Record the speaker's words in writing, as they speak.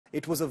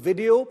It was a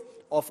video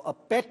of a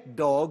pet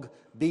dog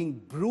being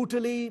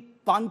brutally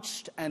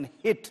punched and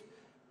hit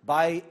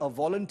by a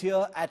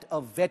volunteer at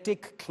a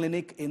Vetic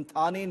clinic in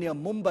Thane near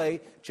Mumbai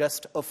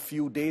just a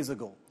few days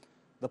ago.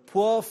 The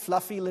poor,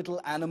 fluffy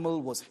little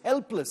animal was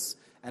helpless,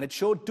 and it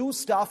showed two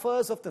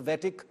staffers of the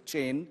Vetic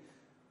chain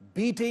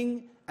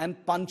beating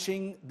and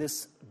punching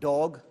this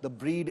dog. The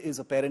breed is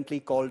apparently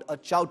called a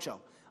Chow Chow.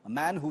 A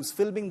man who's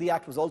filming the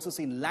act was also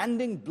seen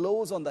landing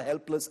blows on the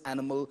helpless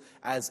animal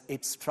as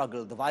it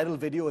struggled. The viral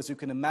video, as you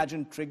can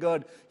imagine,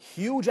 triggered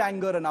huge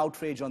anger and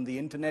outrage on the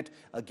internet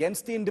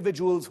against the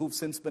individuals who've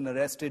since been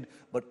arrested,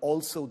 but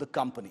also the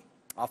company.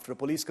 After a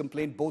police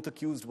complaint, both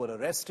accused were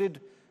arrested.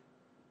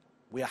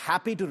 We are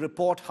happy to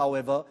report,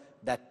 however,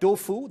 that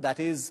Tofu, that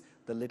is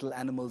the little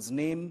animal's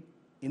name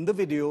in the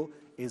video,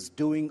 is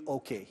doing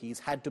okay. He's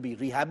had to be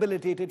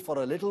rehabilitated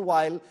for a little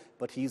while,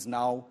 but he's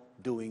now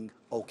doing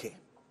okay.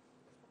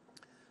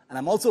 And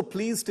I'm also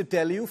pleased to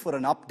tell you, for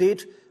an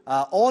update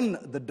on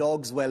the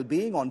dog's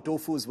well-being, on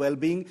Tofu's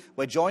well-being,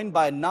 we're joined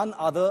by none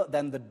other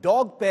than the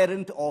dog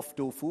parent of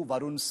Tofu,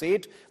 Varun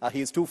Seth. He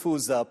is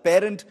Tofu's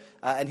parent,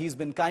 and he's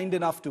been kind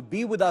enough to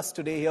be with us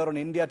today here on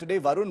India Today.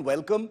 Varun,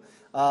 welcome.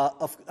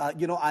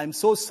 I'm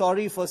so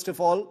sorry, first of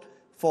all,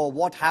 for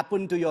what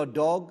happened to your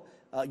dog.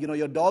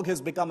 Your dog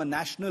has become a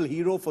national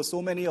hero for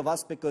so many of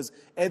us because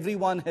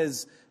everyone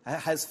has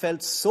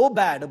felt so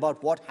bad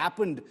about what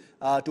happened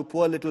to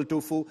poor little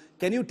Tofu.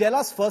 Can you tell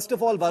us, first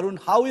of all,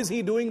 Varun, how is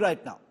he doing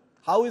right now?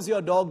 How is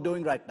your dog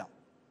doing right now?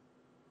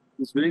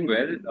 He's doing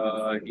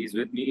well. He's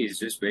with me. He's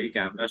just very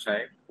camera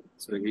shy.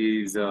 So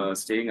he's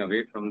staying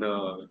away from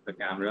the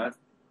cameras.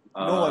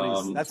 No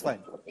worries. That's fine.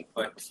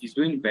 But he's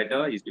doing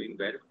better. He's doing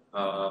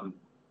well.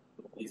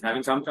 He's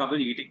having some trouble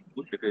eating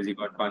food because he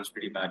got punched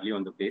pretty badly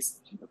on the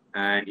face.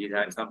 And he's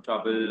had some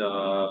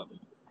trouble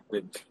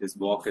with his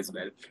walk as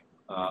well,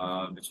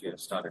 which we have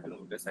started to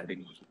notice. I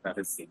think that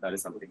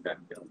is something that...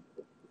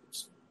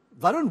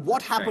 Varun,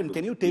 what happened?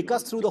 Can you take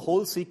us through the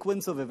whole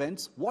sequence of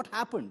events? What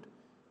happened?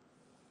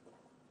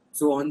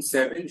 So on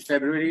 7th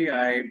February,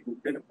 I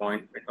booked an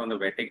appointment on the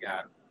Vetic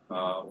app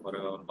for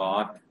a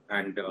bath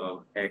and a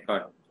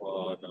haircut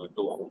for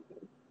Tofu.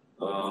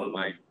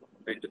 I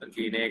went to the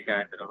clinic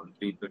at around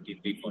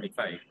 3:30,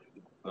 3:45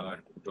 to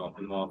drop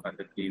him off at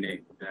the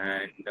clinic.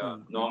 And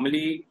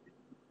normally,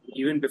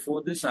 even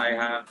before this, I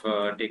have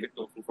taken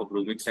Tofu for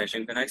grooming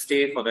sessions, and I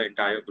stay for the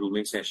entire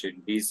grooming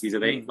session. He's a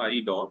very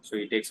furry dog, so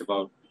he takes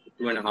about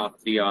 2.5,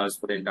 3 hours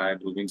for the entire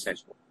grooming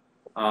session.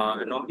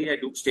 And normally, I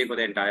do stay for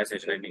the entire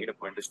session. I make it a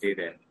point to stay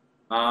there.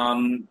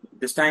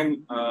 This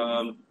time,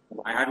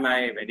 I had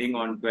my wedding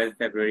on 12th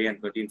February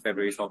and 13th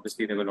February, so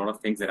obviously there were a lot of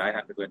things that I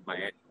had to do at my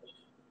end.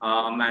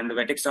 And the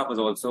Vetic staff they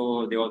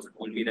also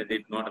told me that they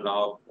do not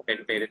allow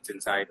pet parents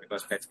inside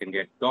because pets can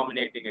get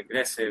dominating,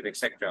 aggressive,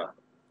 etc.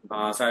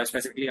 So I was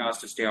specifically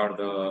asked to stay out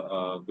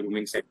of the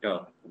grooming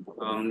sector.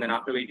 Then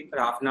after waiting for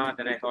half an hour,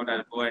 then I thought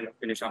I'll go and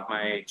finish up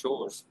my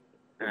chores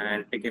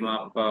and pick him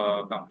up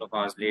a couple of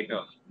hours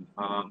later.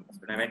 So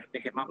when I went to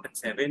pick him up at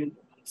 7,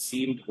 he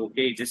seemed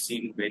okay. He just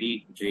seemed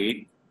very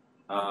drained,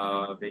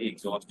 very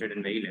exhausted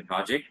and very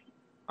lethargic.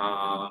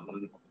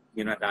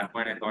 At that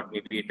point, I thought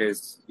maybe it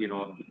is,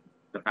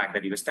 the fact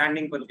that he was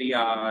standing for 3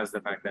 hours,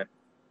 the fact that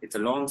it's a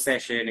long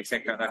session,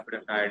 etc., that could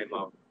have tired him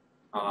out.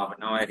 But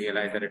now I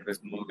realize that it was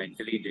more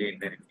mentally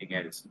drained than anything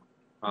else.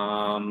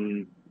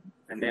 And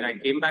then I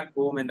came back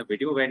home and the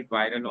video went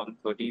viral on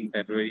 13th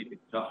February.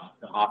 The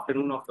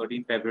afternoon of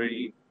 13th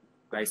February,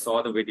 I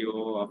saw the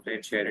video, a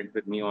friend shared it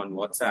with me on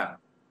WhatsApp.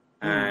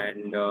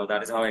 And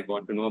that is how I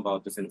got to know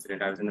about this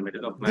incident. I was in the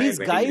middle of my These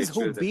guys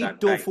who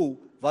beat Tofu,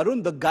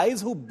 Varun, the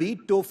guys who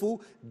beat Tofu,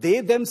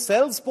 they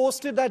themselves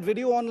posted that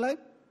video online?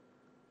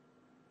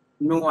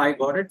 No, I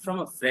got it from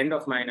a friend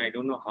of mine. I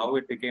don't know how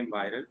it became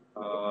viral.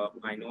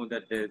 I know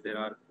that there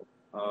are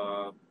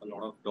a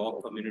lot of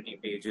dog community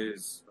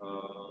pages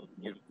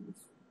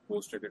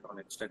posted it on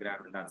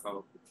Instagram, and that's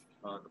how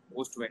the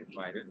post went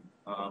viral.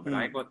 But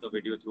I got the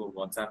video through a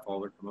WhatsApp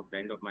forward from a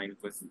friend of mine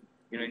who was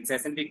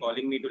incessantly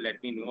calling me to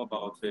let me know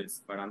about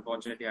this. But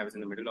unfortunately, I was in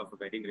the middle of a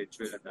wedding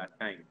ritual at that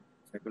time,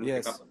 so I couldn't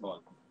pick up the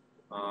call.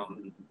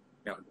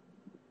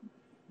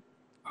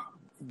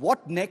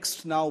 What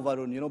next now,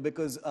 Varun?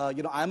 Because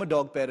I'm a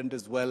dog parent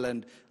as well,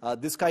 and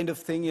this kind of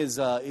thing is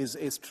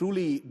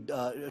truly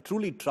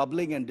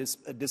troubling and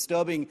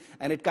disturbing,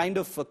 and it kind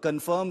of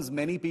confirms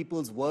many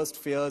people's worst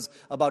fears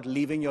about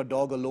leaving your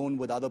dog alone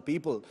with other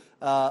people.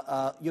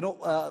 Are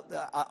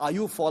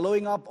you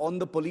following up on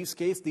the police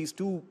case? These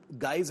two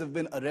guys have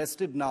been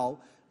arrested now.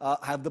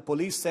 Have the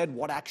police said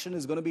what action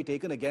is going to be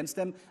taken against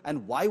them,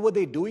 and why were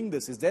they doing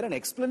this? Is there an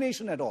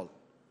explanation at all?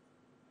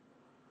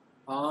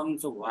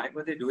 So why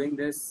were they doing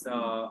this?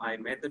 I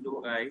met the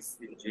two guys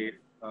in jail,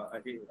 I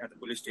think at the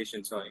police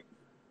station, sorry.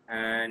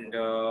 And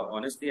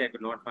honestly, I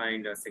could not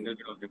find a single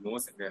bit of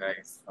remorse in their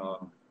eyes.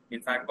 In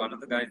fact, one of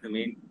the guys,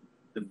 the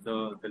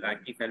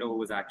lanky fellow who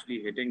was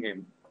actually hitting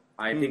him,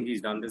 I think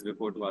he's done this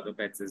before to other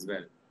pets as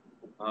well.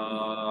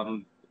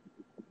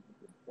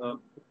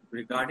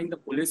 Regarding the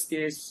police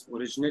case,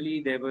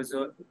 originally there was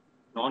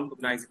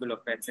non-cognizable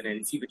offence, an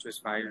NC which was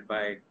filed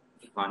by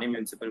Thane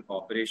Municipal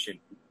Corporation.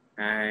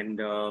 And,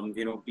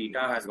 PETA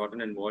has gotten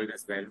involved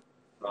as well.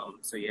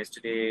 So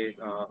yesterday,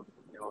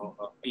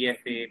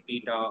 PFA,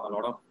 PETA, a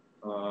lot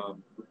of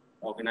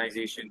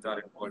organizations are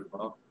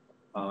involved.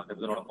 There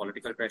was a lot of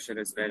political pressure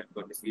as well,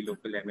 courtesy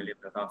local MLA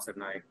Pratap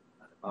Sarnaik.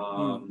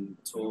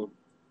 So,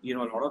 a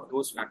lot of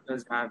those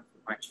factors have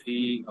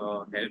actually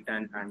helped,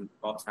 and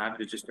cops have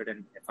registered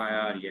an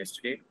FIR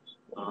yesterday.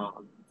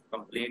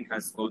 Complaint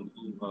has gone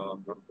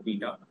to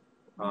PETA.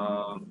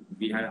 I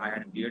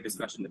had a clear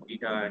discussion with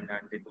PETA, and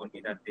they told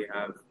me that they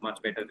have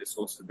much better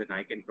resources than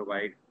I can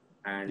provide,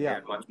 and they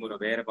are much more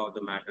aware about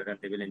the matter, and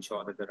they will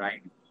ensure that the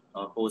right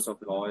course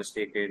of law is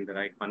taken, the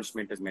right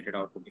punishment is meted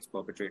out to these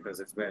perpetrators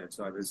as well.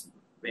 So I was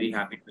very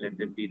happy to let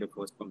them be the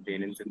first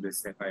complainants in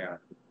this FIR.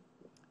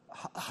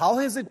 How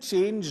has it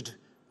changed,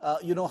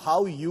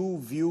 how you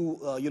view,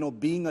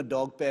 being a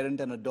dog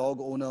parent and a dog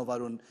owner,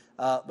 Varun?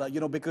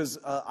 Because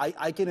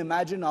I can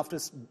imagine after,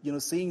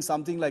 seeing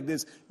something like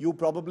this, you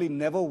probably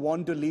never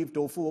want to leave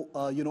Tofu,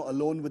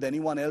 alone with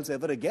anyone else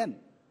ever again.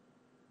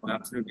 Well,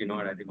 absolutely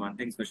not. I think one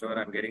thing's for sure,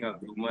 I'm getting a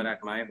groomer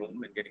at my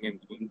home and getting him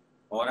groomed,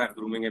 or I'm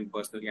grooming him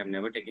personally. I'm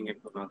never taking him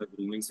to another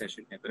grooming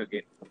session ever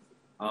again.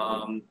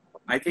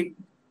 I think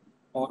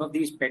all of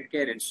these pet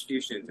care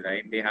institutions,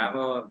 right, they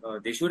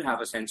should have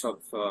a sense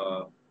of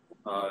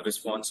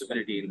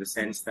responsibility, in the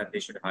sense that they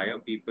should hire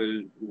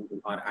people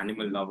who are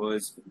animal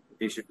lovers.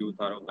 They should do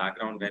thorough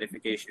background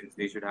verifications.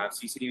 They should have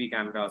CCTV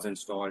cameras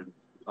installed.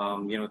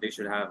 They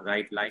should have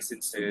right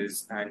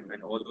licenses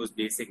and all those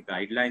basic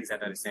guidelines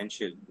that are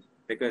essential.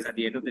 Because at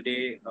the end of the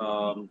day,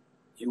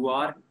 you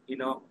are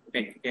in a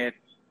pet care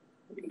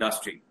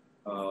industry.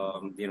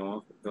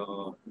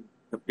 The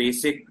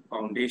basic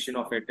foundation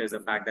of it is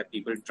the fact that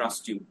people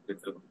trust you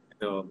with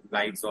the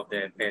lives of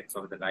their pets,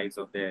 or the lives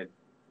of their,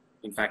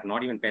 in fact,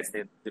 not even pets,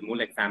 they're more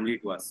like family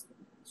to us.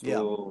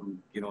 So,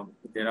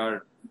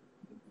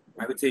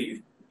 I would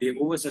say they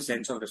owe us a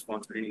sense of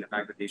responsibility in the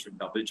fact that they should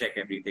double check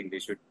everything. They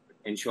should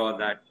ensure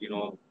that,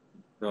 the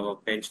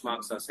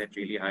benchmarks are set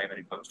really high when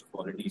it comes to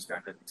quality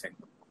standards, etc.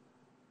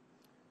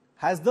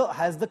 Has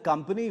the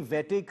company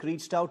Vetic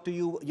reached out to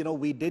you?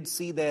 We did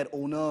see their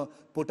owner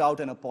put out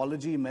an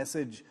apology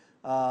message.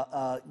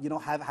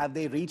 Have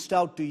they reached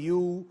out to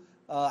you?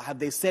 Have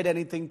they said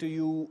anything to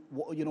you?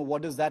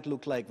 What does that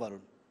look like,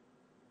 Varun?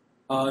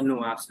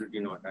 No,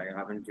 absolutely not. I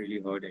haven't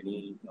really heard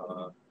any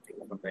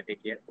from Vetic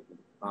yet.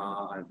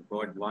 I've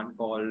heard one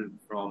call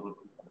from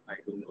a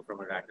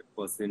random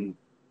person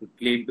who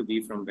claimed to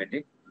be from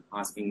Vetic,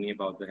 asking me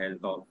about the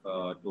health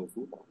of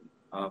Tofu.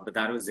 But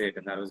that was it,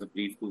 and that was a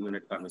brief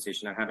 2-minute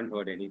conversation. I haven't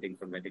heard anything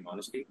from Vetic,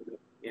 honestly.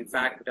 In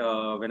fact,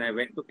 when I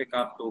went to pick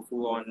up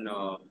Tofu on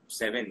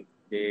 7th,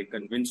 they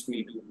convinced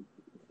me to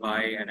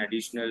buy an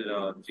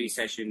additional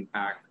 3-session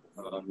pack.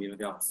 They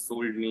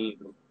sold me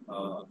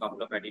a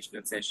couple of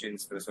additional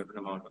sessions for a certain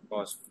amount of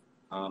cost,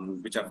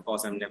 which of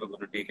course I'm never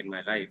going to take in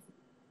my life.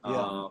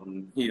 So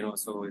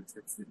it's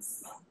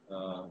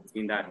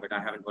been that, but I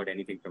haven't heard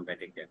anything from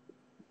Vetic yet.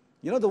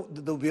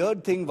 The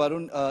weird thing,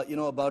 Varun,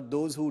 about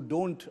those who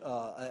don't,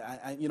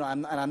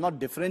 I'm not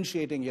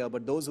differentiating here,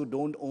 but those who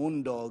don't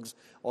own dogs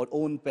or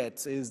own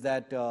pets is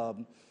that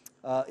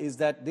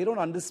they don't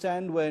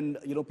understand when,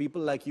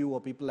 people like you or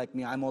people like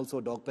me, I'm also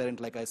a dog parent,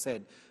 like I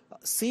said,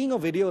 seeing a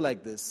video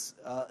like this,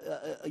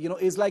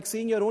 is like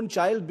seeing your own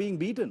child being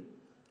beaten.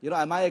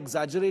 Am I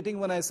exaggerating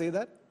when I say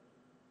that?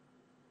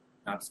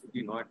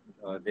 Absolutely not.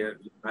 They're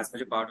as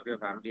much a part of your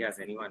family as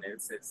anyone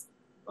else is.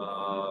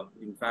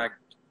 In fact,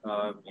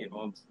 the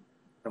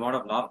amount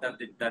of love that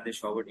they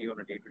shower to you on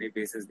a day-to-day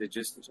basis, they're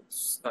just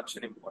such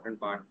an important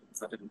part,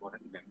 such an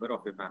important member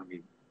of your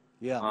family.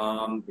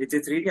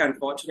 It's really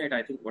unfortunate.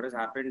 I think what has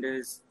happened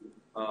is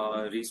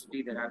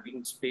recently there have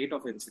been spate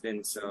of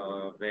incidents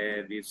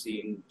where we've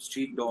seen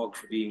street dogs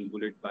being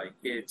bullied by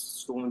kids,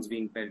 stones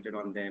being pelted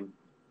on them,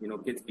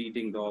 kids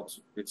beating dogs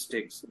with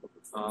sticks.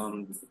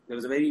 There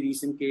was a very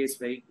recent case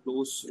very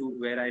close to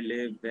where I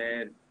live,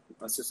 where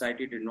a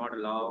society did not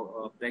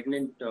allow a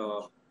pregnant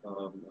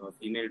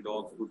female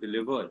dog to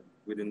deliver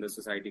within the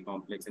society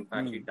complex. In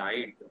fact, she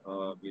died,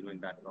 in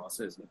that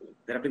process.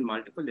 There have been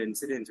multiple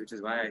incidents, which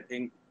is why I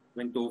think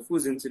when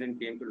Tofu's incident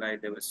came to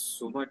light, there was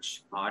so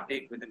much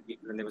heartache within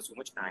people, and there was so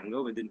much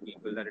anger within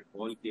people that it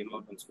all came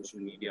out on social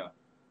media.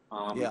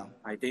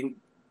 I think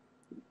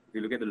if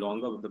you look at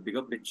the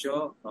bigger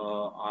picture,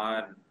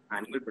 our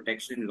animal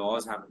protection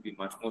laws have to be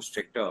much more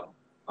stricter.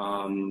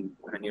 And,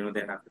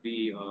 there have to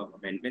be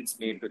amendments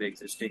made to the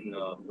existing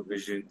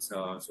provisions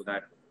so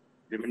that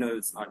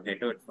criminals are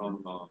deterred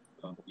from,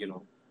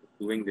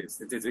 doing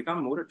this. It's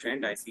become more a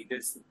trend. I see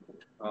this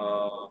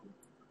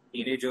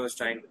teenagers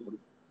trying to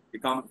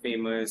become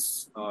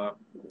famous,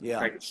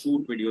 try to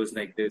shoot videos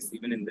like this.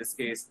 Even in this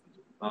case,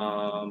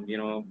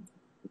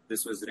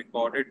 this was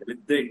recorded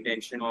with the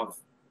intention of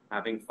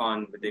having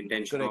fun, with the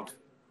intention of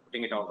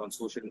putting it out on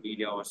social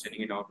media or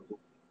sending it out to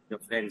your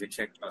friends,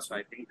 etc. So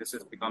I think this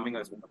is becoming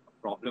a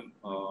problem,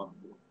 for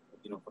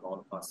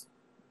all of us.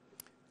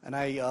 And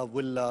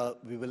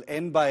we will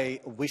end by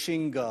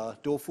wishing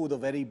Tofu the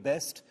very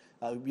best.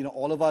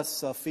 All of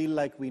us feel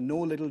like we know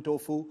little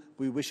Tofu.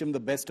 We wish him the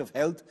best of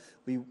health.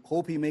 We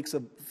hope he makes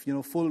a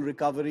full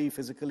recovery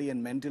physically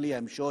and mentally.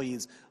 I'm sure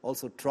he's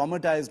also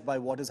traumatized by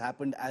what has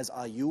happened, as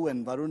are you.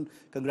 And Varun,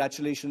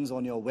 congratulations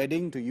on your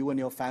wedding to you and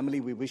your family.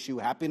 We wish you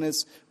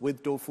happiness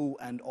with Tofu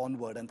and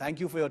onward. And thank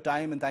you for your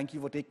time, and thank you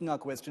for taking our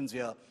questions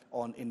here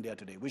on India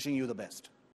Today. Wishing you the best.